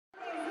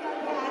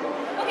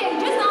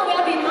just now we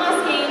have been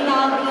asking the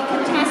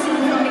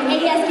contestants from the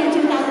ASQ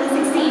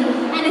 2016,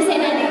 and they said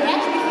that they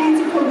actually flew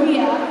to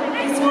Korea.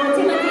 It's for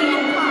Timothy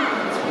and Tom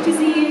to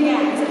see you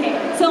guys. Okay,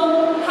 so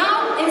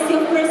how is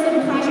your first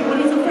impression? What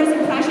is your first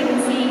impression in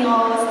seeing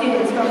all the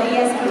students from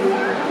ASQ?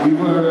 We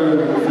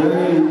were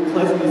very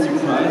pleasantly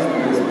surprised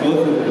because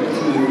both of them,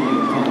 Timothy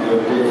and Tom, are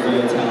both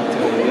very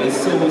talented. They have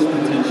so much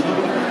potential,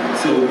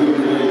 so we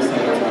were very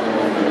excited to know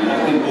them. And I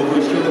think over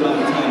a short amount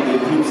of time, they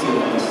proved so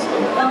much.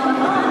 So.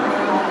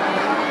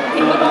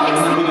 Okay, what I'm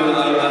happy that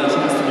I got a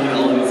chance to meet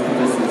all of these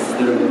contestants.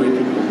 They're great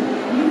people.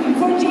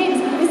 For James,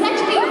 it's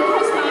actually the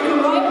first time for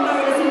Royal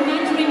Piraites in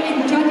mentoring and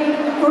judging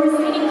for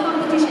singing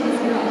competitions.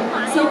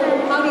 So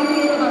how do you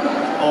feel about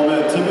that? Oh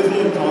man, Timothy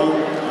and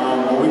Tom,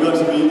 when we got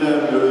to meet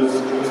them, it was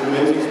an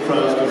amazing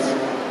surprise because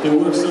they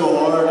worked so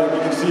hard and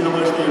you could see how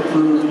much they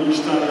improved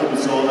each time that we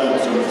saw them.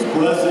 So it's a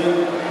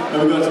blessing that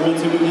we got to meet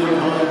Timothy and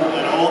Tom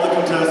and all the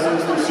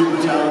contestants. They're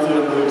super talented.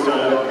 I'm really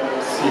excited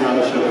to see how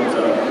the show comes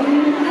out.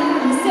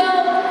 So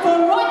for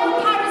Royal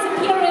Piraites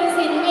appearance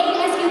in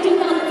ASQ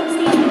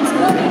 2016,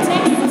 what is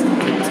next?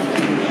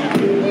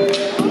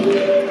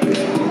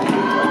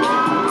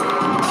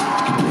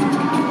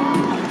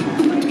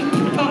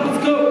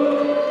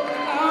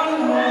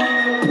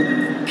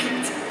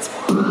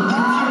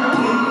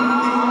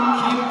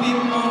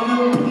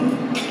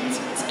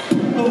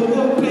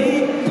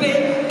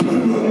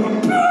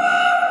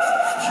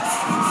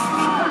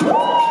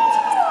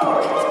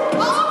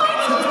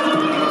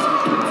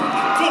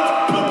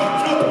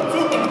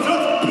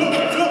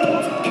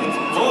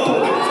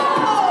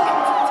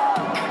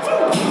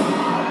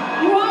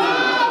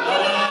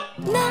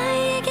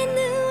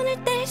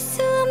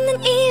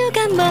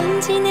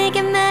 뭔지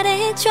내게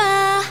말해줘.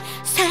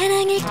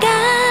 사랑일까?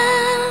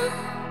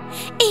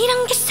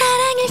 이런 게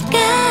사랑일까?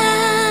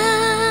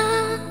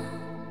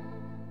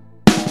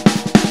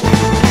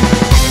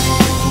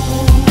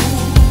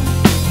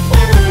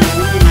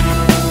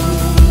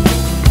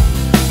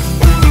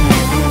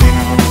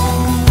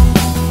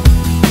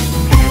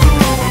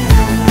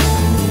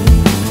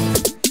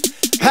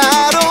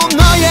 바로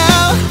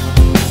너야.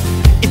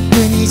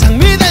 이쁜 이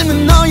장미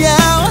닮은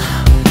너야.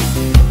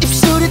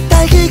 입술이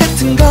딸기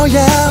같은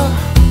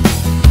거야.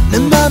 내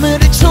맘을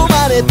 1초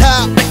만에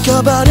다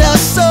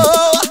뺏겨버렸어.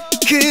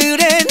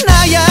 그래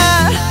나야.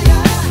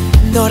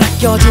 널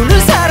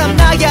아껴주는 사람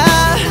나야.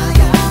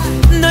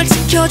 널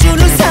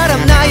지켜주는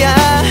사람 나야.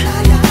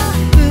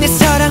 내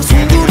사랑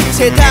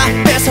송두리째 다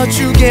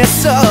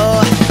뺏어주겠어.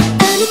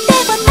 어느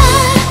때보다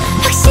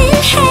확실해.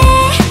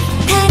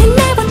 다른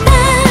날보다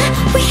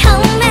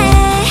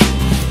위험해.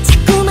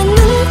 자꾸만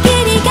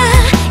눈길이가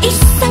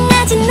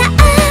이상하진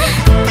않아.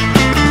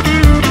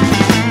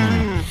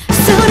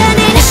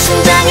 쏟아내는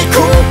심장이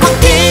쿵쿵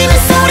뛰는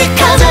소리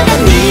커져가.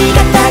 네가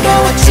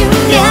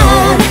다가와주면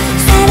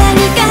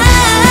사랑일까?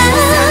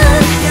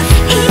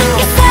 이런 게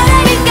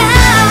사랑일까?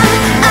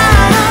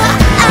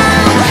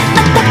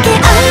 어떻게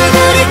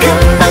얼굴이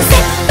금방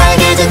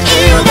새빨개진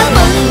이유가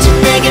뭔지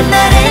내게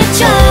말해줘.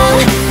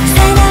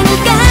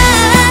 사랑일까?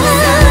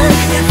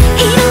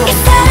 이런 게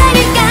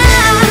사랑일까?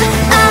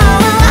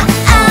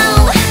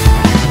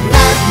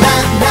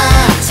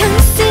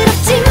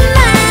 촌스럽지만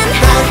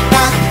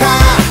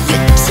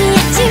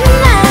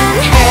유치하지만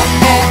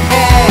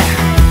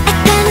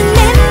아까는 내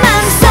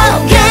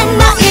맘속에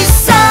너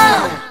있어.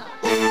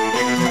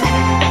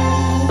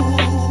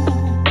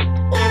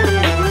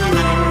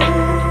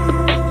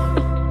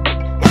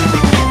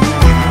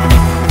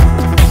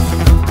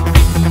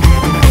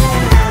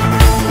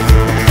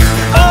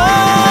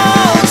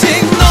 오직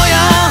너야.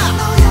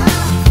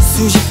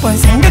 수십 번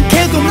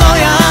생각해도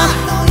너야.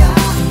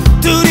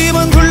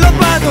 두리번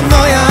둘러봐도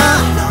너야.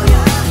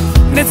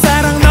 내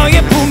사랑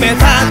너의 품에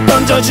다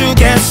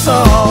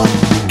던져주겠어.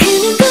 그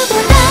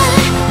누구보다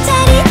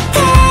짜릿해.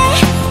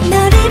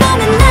 너를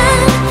보면 난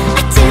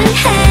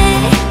아찔해.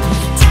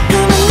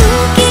 자꾸만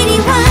눈길이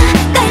와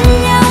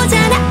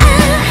떨려오잖아.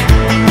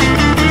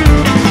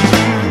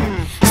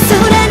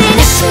 쏟아내는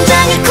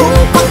심장이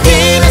쿵쿵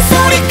뛰는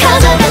소리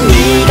커져가.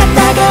 네가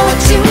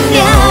다가와주면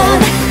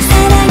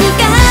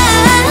사랑일까?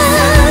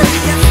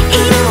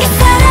 이런 게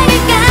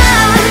사랑일까?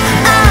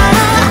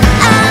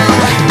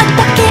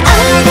 어떻게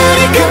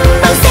얼굴이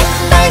금방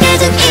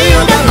새빨개진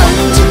이유가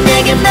뭔지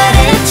내게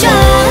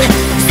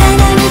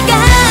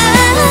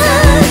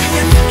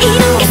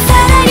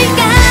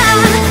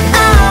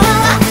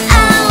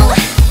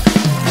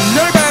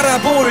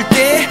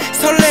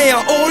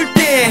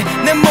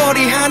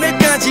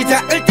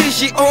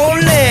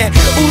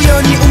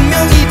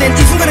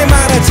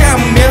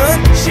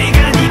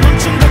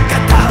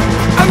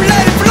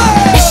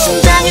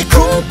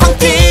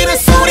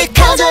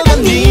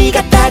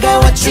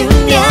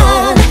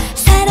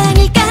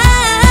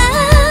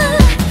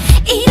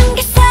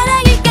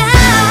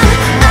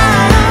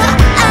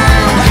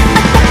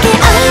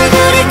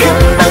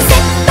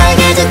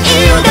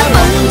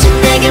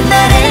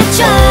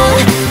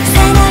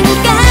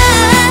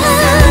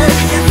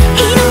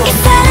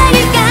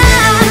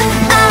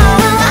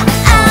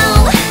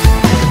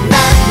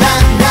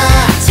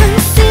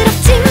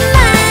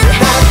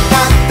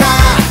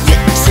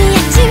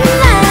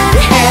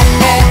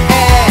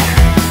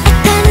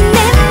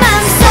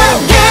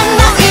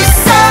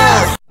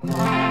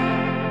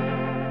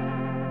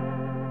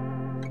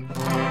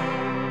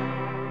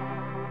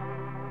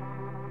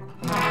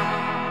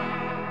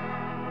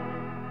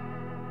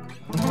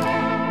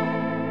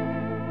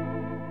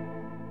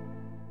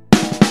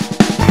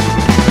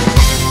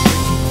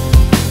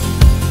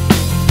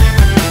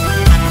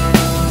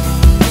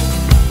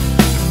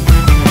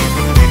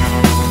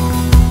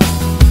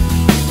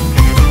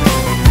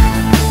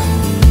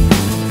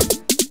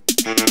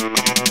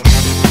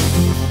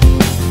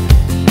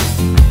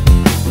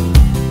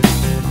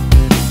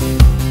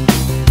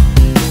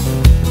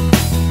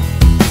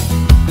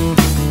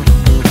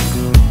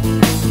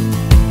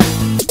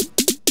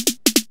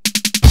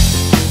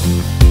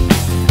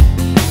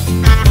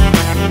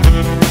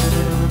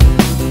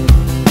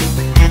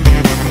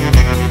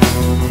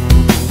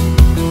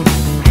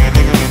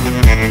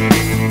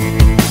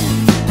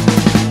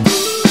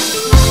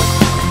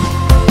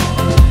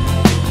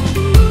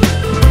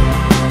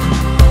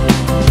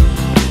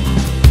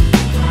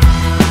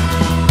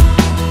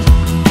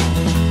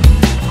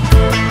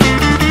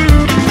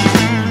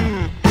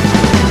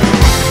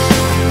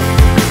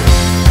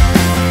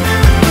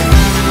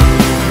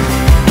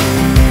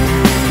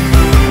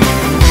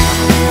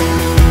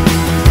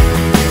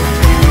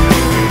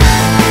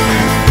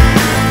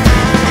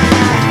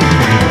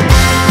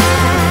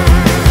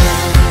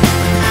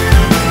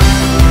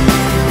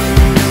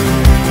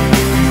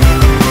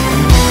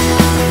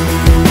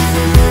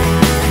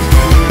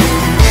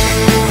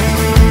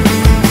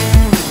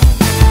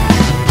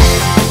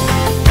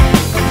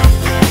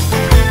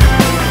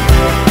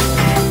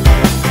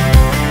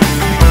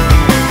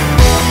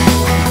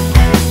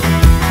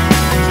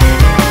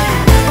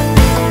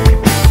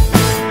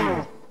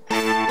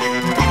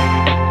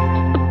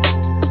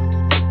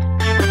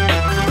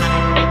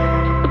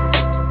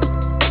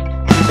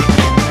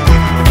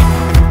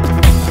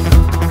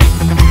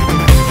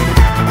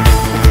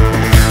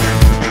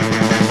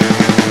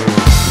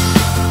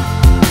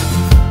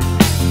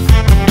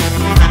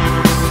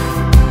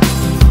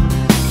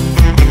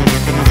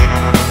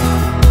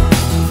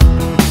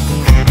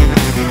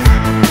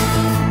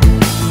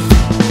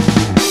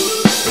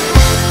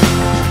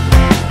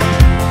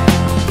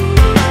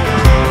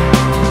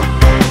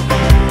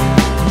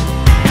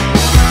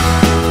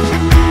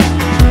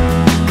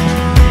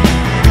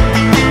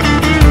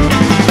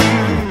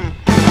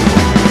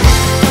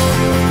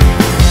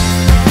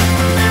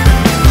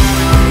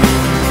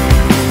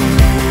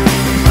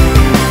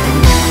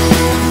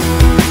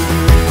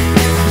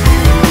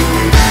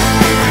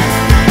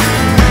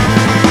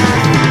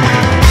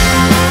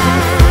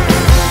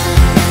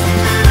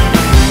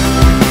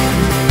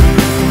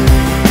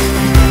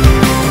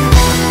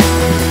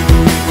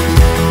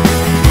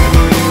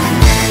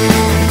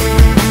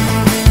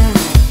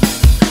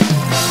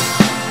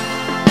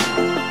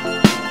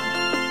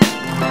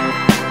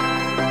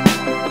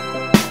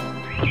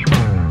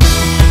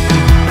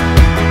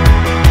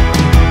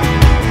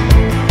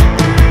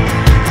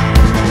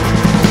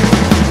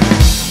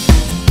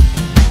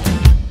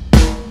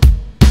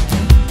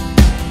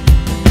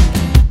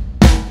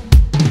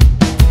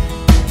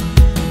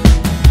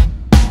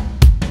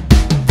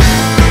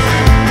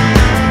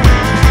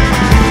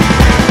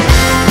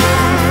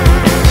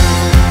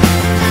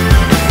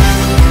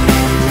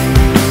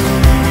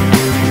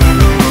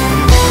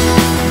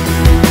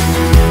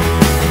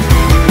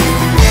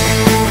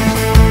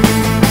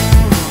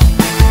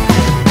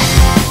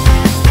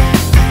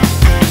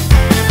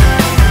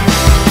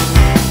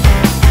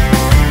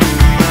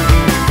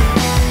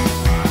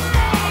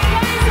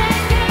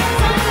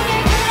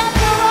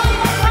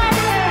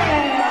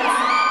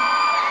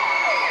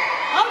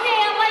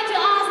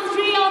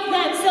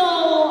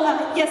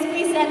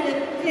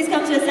please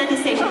come to the center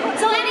stage.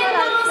 So any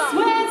last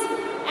words,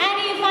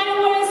 any final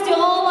words to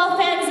all our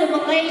fans in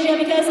Malaysia,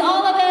 because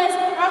all of us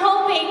are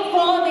hoping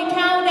for the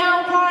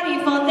countdown party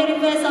for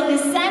 31st of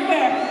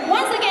December.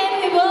 Once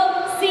again, we will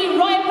see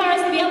Royal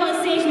Piraites to be up on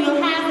stage. We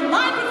will have a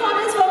live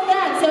performance from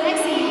them. So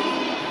Exie.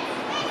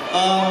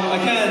 I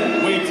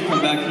can't wait to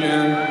come back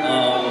here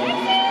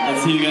and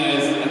see you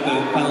guys at the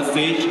final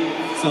stage.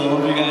 So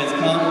hope you guys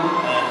come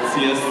and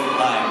see us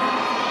live.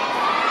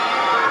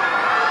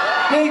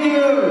 Thank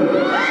you!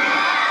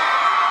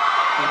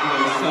 Thank you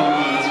guys so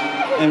much.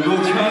 And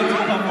we'll try to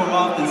come more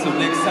often, so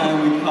next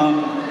time we come,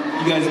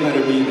 you guys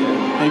better be there.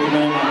 Thank you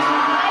very much.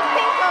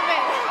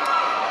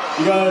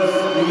 You guys,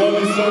 we love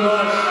you so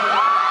much.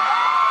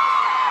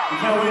 We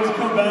can't wait to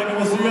come back, and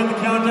we'll see you at the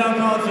countdown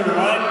concert,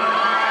 alright?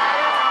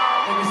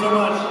 Thank you so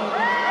much.